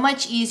just so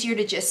much easier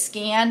to just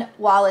scan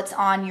while it's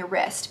on your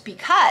wrist,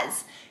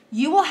 because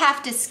you will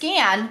have to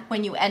scan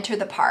when you enter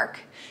the park.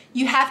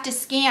 You have to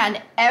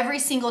scan every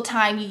single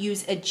time you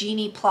use a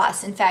Genie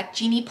Plus. In fact,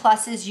 Genie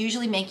Pluses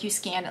usually make you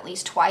scan at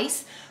least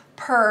twice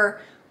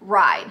per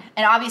ride.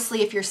 And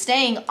obviously, if you're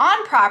staying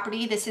on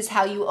property, this is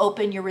how you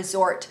open your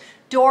resort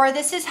door.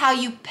 This is how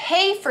you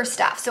pay for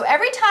stuff. So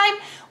every time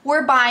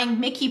we're buying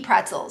Mickey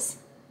pretzels,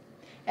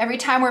 every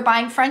time we're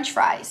buying French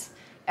fries,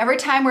 every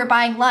time we're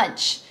buying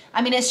lunch,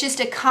 I mean, it's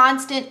just a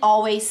constant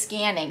always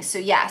scanning. So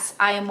yes,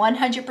 I am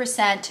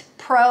 100%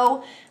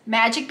 pro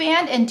Magic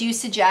Band and do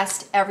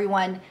suggest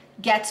everyone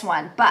gets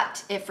one.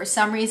 But if for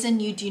some reason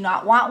you do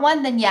not want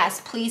one, then yes,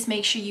 please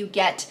make sure you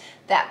get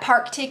that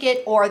park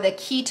ticket or the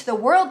Key to the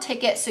World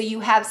ticket so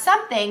you have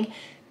something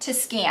to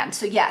scan.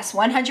 So yes,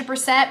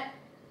 100%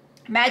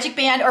 Magic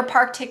Band or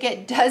park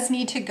ticket does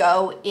need to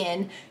go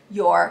in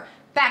your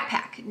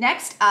backpack.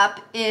 Next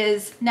up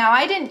is, now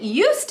I didn't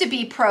used to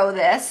be pro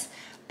this,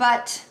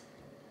 but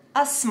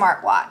a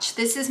smartwatch.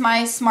 This is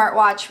my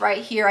smartwatch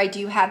right here. I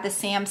do have the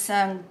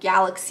Samsung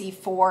Galaxy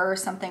 4 or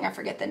something, I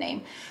forget the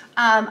name.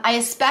 I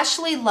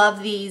especially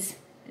love these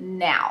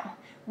now.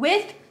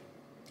 With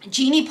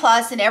Genie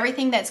Plus and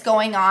everything that's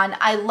going on,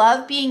 I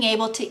love being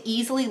able to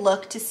easily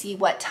look to see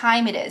what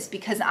time it is,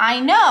 because I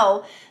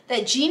know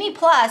that Genie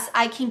Plus,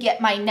 I can get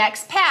my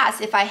next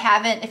pass if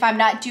I'm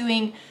not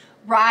doing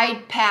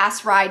ride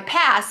pass,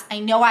 I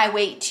know I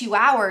wait 2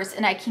 hours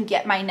and I can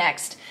get my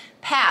next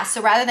pass.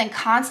 So rather than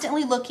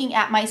constantly looking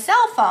at my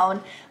cell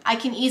phone, I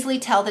can easily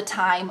tell the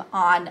time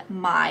on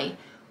my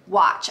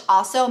watch.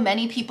 Also,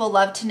 many people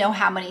love to know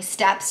how many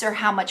steps or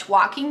how much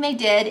walking they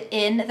did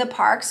in the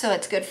park, so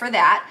it's good for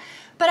that.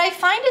 But I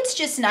find it's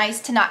just nice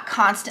to not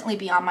constantly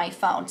be on my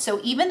phone. So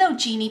even though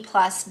Genie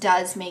Plus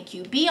does make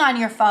you be on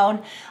your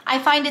phone, I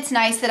find it's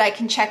nice that I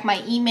can check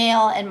my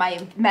email and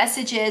my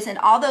messages and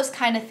all those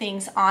kind of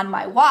things on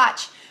my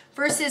watch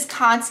versus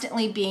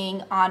constantly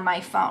being on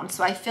my phone.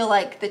 So I feel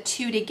like the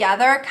two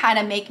together kind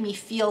of make me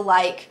feel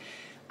like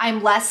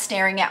I'm less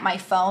staring at my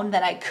phone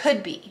than I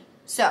could be.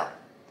 So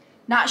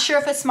not sure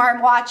if a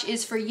smartwatch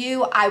is for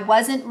you. I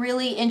wasn't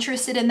really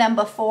interested in them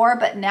before,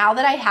 but now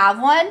that I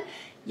have one,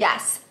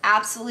 yes,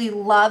 absolutely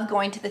love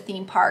going to the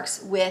theme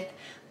parks with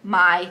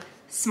my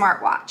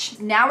smartwatch.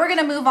 Now we're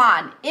gonna move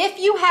on. If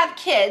you have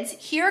kids,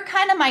 here are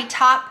kind of my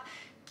top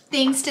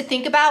things to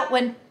think about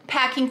when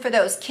packing for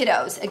those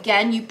kiddos.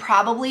 Again, you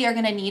probably are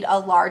gonna need a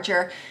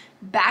larger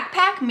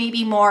backpack,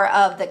 maybe more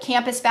of the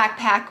campus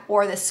backpack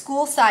or the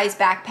school size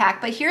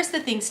backpack, but here's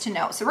the things to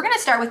know. So we're gonna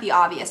start with the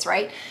obvious,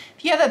 right?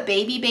 If you have a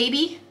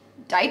baby,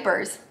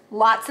 diapers,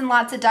 lots and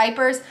lots of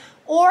diapers,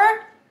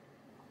 or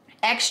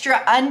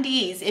extra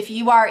undies if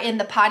you are in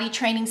the potty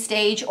training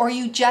stage or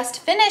you just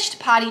finished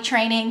potty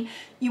training,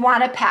 you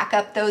want to pack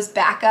up those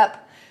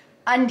backup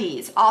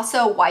undies.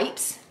 Also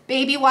wipes,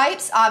 baby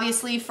wipes,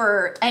 obviously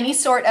for any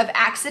sort of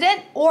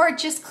accident or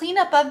just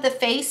cleanup of the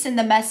face and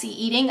the messy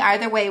eating,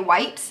 either way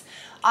wipes.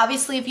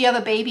 Obviously if you have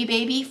a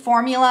baby,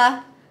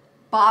 formula,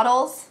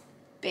 bottles,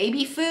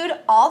 baby food,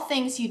 all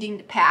things you need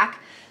to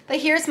pack. But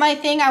here's my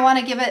thing I want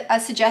to give a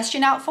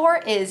suggestion out for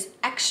is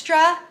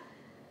extra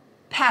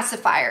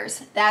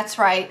pacifiers. That's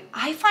right.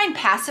 I find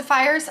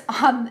pacifiers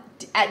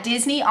at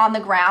Disney on the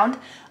ground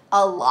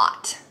a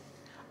lot.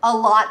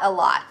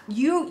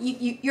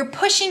 You're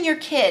pushing your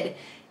kid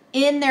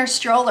in their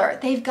stroller.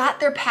 They've got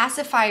their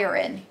pacifier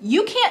in.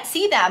 You can't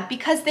see them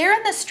because they're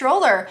in the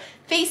stroller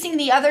facing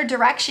the other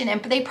direction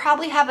and they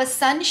probably have a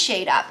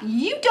sunshade up.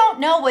 You don't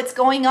know what's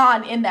going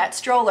on in that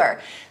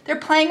stroller. They're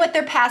playing with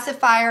their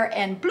pacifier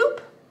and bloop,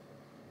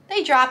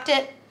 they dropped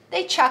it,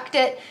 they chucked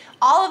it.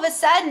 All of a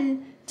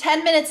sudden,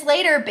 10 minutes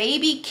later,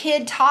 baby,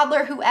 kid,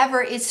 toddler,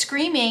 whoever is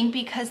screaming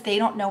because they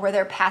don't know where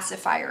their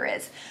pacifier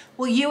is.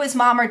 Well, you as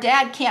mom or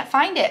dad can't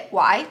find it.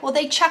 Why? Well,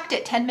 they chucked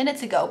it 10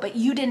 minutes ago, but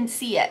you didn't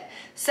see it.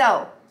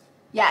 So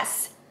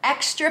yes,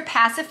 extra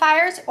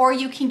pacifiers, or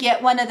you can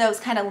get one of those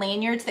kind of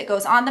lanyards that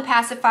goes on the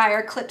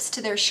pacifier, clips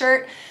to their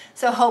shirt.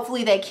 So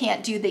hopefully they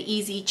can't do the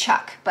easy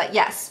chuck. But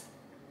yes,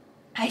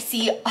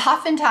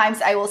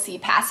 oftentimes I will see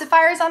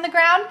pacifiers on the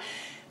ground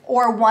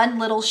or one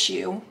little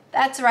shoe.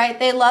 That's right,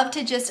 they love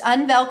to just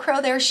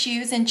unvelcro their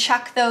shoes and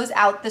chuck those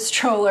out the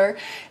stroller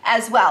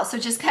as well. So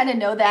just kind of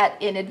know that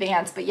in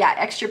advance. But yeah,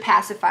 extra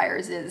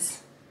pacifiers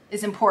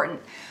is important.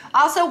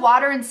 Also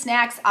water and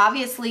snacks.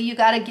 Obviously you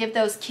got to give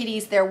those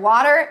kitties their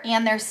water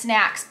and their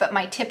snacks. But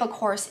my tip of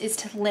course is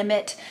to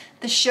limit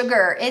the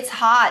sugar. It's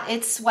hot,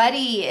 it's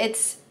sweaty,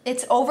 it's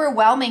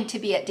overwhelming to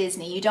be at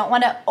Disney. You don't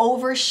want to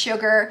over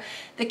sugar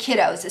the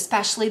kiddos,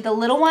 especially the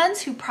little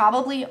ones who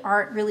probably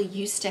aren't really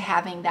used to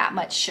having that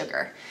much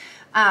sugar.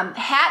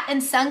 Hat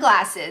and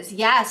sunglasses.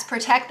 Yes,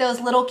 protect those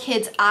little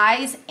kids'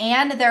 eyes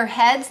and their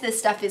heads. This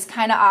stuff is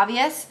kind of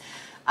obvious.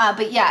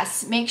 But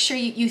yes, make sure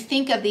you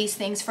think of these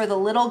things for the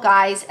little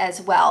guys as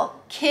well.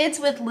 Kids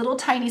with little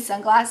tiny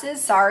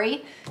sunglasses,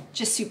 sorry,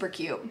 just super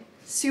cute.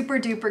 Super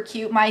duper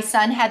cute. My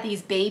son had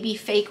these baby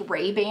fake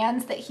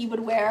Ray-Bans that he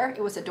would wear.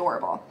 It was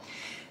adorable.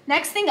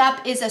 Next thing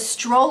up is a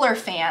stroller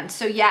fan.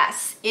 So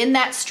yes, in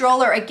that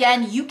stroller,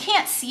 again, you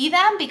can't see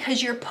them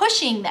because you're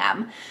pushing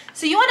them.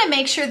 So you want to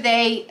make sure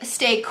they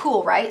stay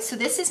cool, right? So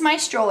this is my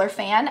stroller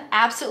fan.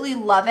 Absolutely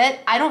love it.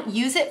 I don't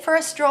use it for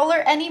a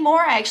stroller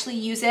anymore. I actually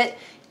use it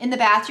in the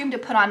bathroom to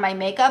put on my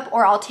makeup,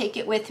 or I'll take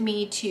it with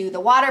me to the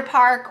water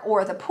park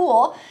or the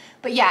pool.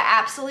 But yeah,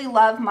 absolutely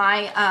love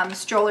my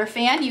stroller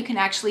fan. You can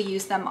actually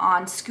use them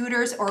on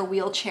scooters or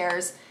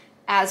wheelchairs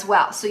as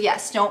well. So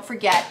yes, don't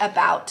forget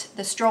about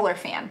the stroller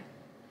fan.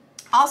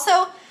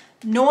 Also,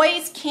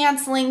 noise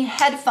canceling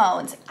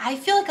headphones. I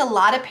feel like a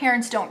lot of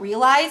parents don't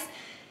realize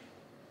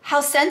how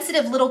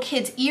sensitive little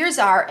kids' ears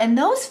are, and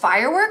those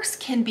fireworks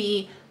can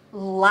be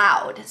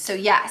loud. So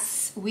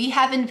yes, we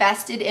have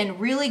invested in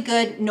really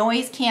good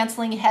noise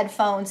canceling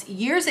headphones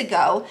years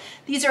ago.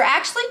 These are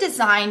actually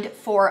designed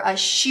for a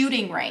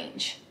shooting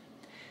range.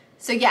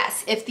 So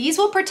yes, if these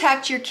will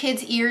protect your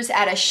kids' ears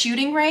at a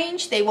shooting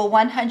range, they will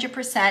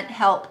 100%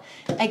 help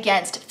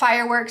against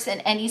fireworks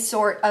and any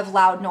sort of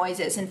loud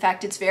noises. In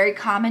fact, it's very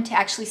common to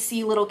actually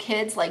see little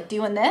kids like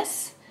doing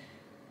this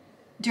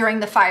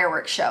during the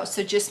fireworks show.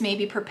 So just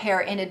maybe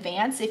prepare in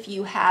advance if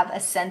you have a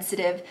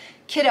sensitive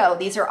kiddo.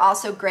 These are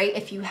also great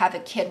if you have a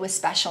kid with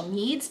special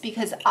needs,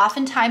 because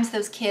oftentimes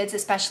those kids,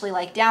 especially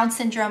like Down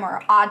syndrome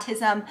or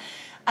autism,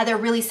 they're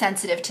really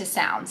sensitive to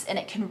sounds and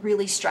it can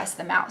really stress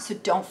them out. So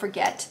don't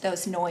forget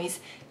those noise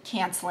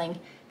canceling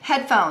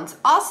headphones.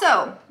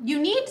 Also, you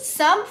need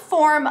some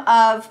form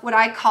of what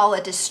I call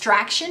a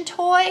distraction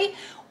toy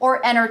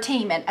or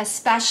entertainment,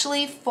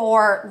 especially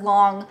for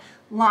long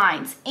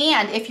lines.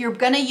 And if you're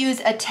going to use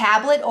a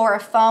tablet or a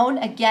phone,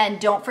 again,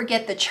 don't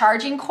forget the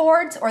charging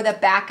cords or the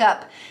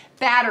backup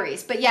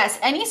batteries. But yes,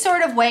 any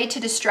sort of way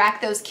to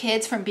distract those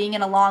kids from being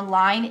in a long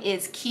line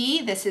is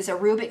key. This is a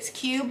Rubik's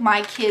Cube.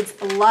 My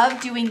kids love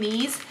doing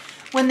these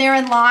when they're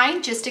in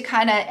line, just to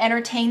kind of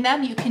entertain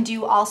them. You can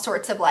do all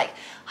sorts of like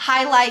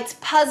highlights,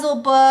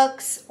 puzzle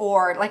books,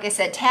 or like I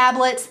said,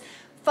 tablets,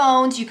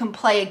 phones. You can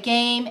play a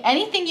game.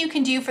 Anything you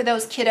can do for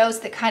those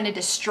kiddos that kind of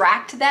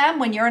distract them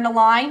when you're in a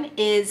line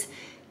is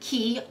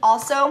key.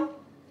 Also,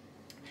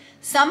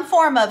 some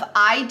form of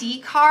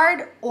ID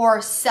card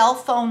or cell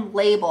phone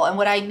label. And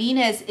what I mean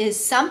is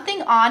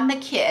something on the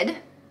kid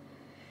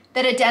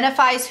that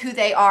identifies who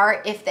they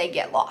are if they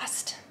get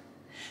lost.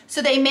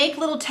 So they make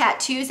little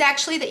tattoos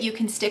actually that you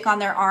can stick on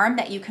their arm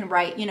that you can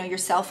write, you know, your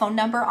cell phone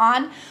number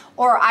on.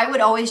 Or I would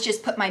always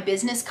just put my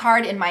business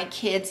card in my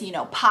kids', you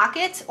know,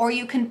 pockets. Or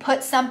you can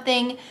put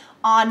something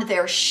on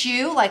their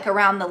shoe, like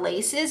around the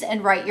laces,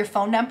 and write your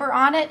phone number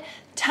on it.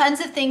 Tons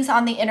of things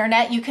on the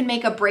internet. You can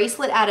make a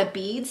bracelet out of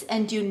beads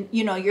and do,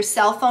 you know, your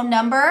cell phone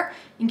number.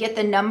 You can get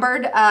the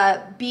numbered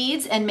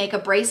beads and make a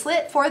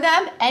bracelet for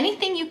them.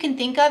 Anything you can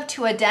think of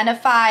to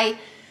identify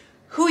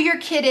who your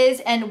kid is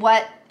and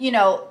what, you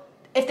know,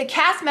 if the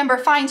cast member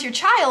finds your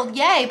child,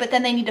 yay, but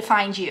then they need to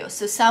find you.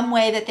 So some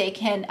way that they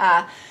can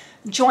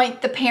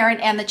joint the parent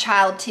and the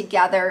child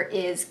together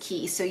is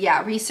key. So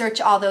yeah,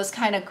 research all those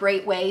kind of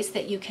great ways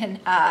that you can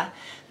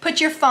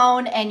put your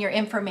phone and your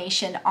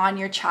information on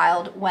your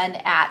child when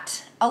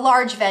at a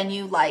large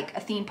venue like a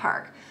theme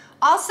park.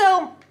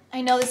 Also,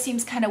 I know this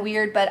seems kind of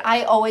weird, but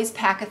I always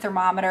pack a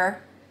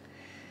thermometer.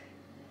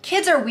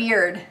 Kids are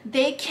weird.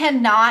 They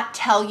cannot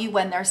tell you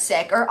when they're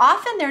sick, or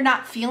often they're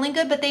not feeling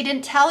good, but they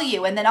didn't tell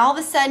you. And then all of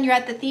a sudden you're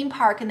at the theme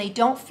park and they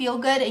don't feel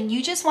good, and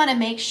you just want to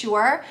make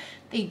sure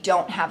they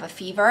don't have a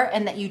fever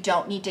and that you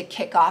don't need to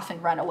kick off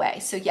and run away.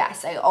 So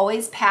yes, I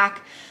always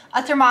pack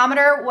a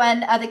thermometer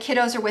when the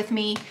kiddos are with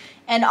me,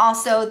 and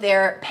also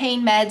their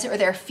pain meds or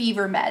their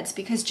fever meds,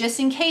 because just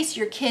in case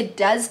your kid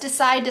does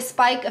decide to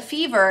spike a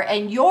fever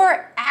and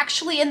you're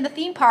actually in the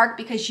theme park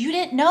because you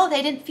didn't know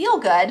they didn't feel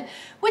good,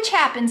 which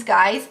happens,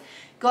 guys,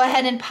 go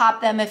ahead and pop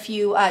them a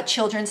few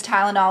children's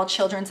Tylenol,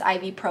 children's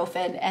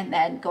ibuprofen, and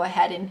then go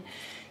ahead and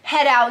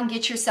head out and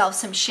get yourself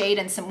some shade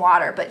and some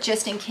water. But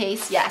just in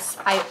case, yes,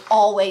 I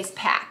always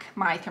pack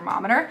my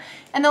thermometer.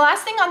 And the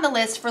last thing on the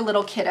list for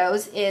little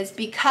kiddos is,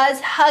 because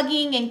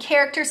hugging and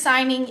character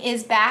signing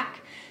is back,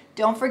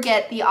 don't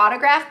forget the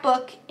autograph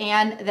book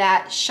and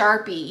that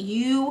Sharpie.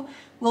 You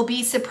will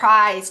be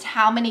surprised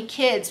how many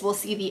kids will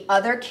see the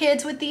other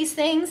kids with these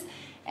things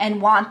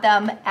and want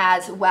them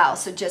as well.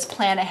 So just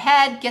plan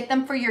ahead, get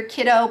them for your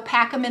kiddo,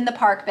 pack them in the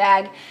park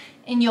bag,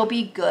 and you'll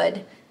be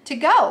good to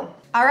go.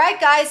 All right,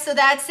 guys, so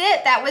that's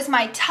it. That was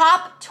my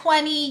top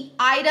 20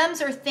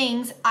 items or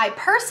things I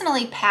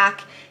personally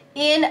pack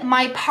in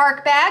my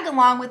park bag,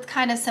 along with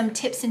kind of some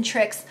tips and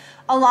tricks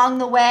along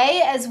the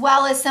way, as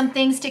well as some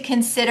things to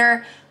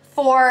consider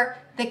for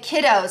the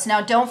kiddos.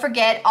 Now, don't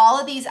forget, all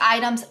of these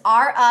items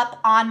are up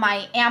on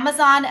my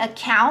Amazon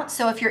account.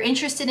 So if you're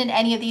interested in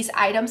any of these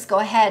items, go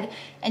ahead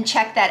and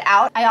check that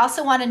out. I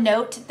also want to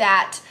note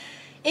that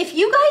if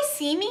you guys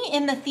see me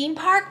in the theme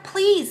park,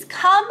 please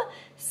come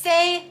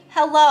say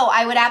hello.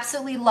 I would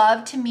absolutely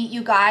love to meet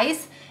you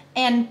guys.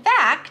 In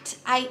fact,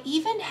 I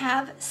even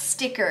have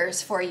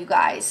stickers for you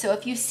guys. So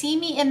if you see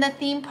me in the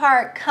theme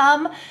park,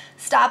 come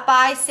stop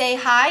by, say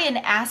hi, and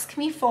ask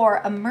me for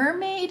a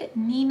Mermaid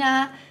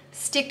Nina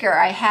sticker.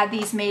 I had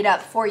these made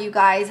up for you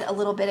guys a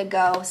little bit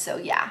ago. So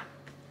yeah.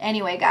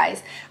 Anyway,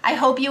 guys, I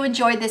hope you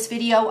enjoyed this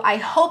video. I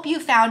hope you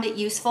found it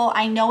useful.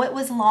 I know it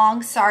was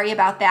long. Sorry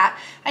about that.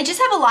 I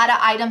just have a lot of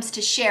items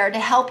to share to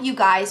help you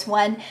guys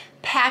when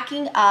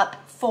packing up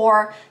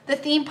for the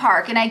theme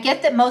park. And I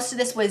get that most of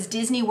this was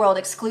Disney World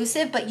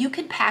exclusive, but you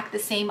could pack the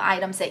same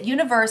items at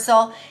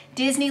Universal,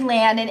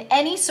 Disneyland, and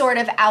any sort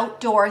of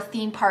outdoor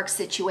theme park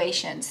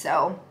situation.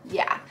 So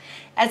yeah,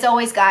 as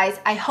always, guys,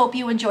 I hope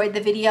you enjoyed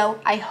the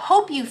video. I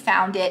hope you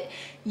found it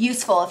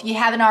useful. If you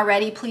haven't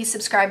already, please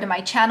subscribe to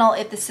my channel.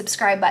 If the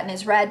subscribe button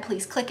is red,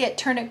 please click it,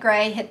 turn it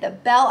gray, hit the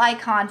bell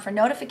icon for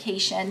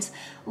notifications,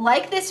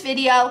 like this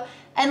video,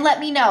 and let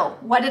me know,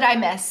 what did I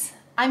miss?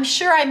 I'm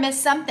sure I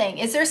missed something.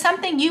 Is there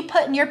something you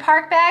put in your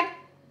park bag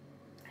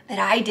that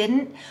I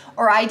didn't,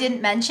 or I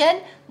didn't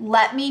mention?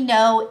 Let me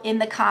know in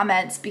the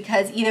comments,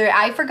 because either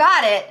I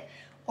forgot it,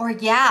 or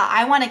yeah,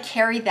 I want to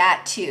carry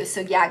that too.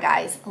 So yeah,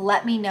 guys,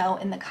 let me know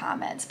in the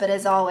comments. But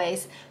as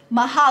always,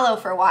 mahalo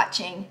for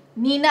watching.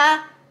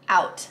 Nina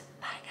out.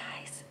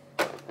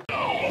 Bye,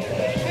 guys.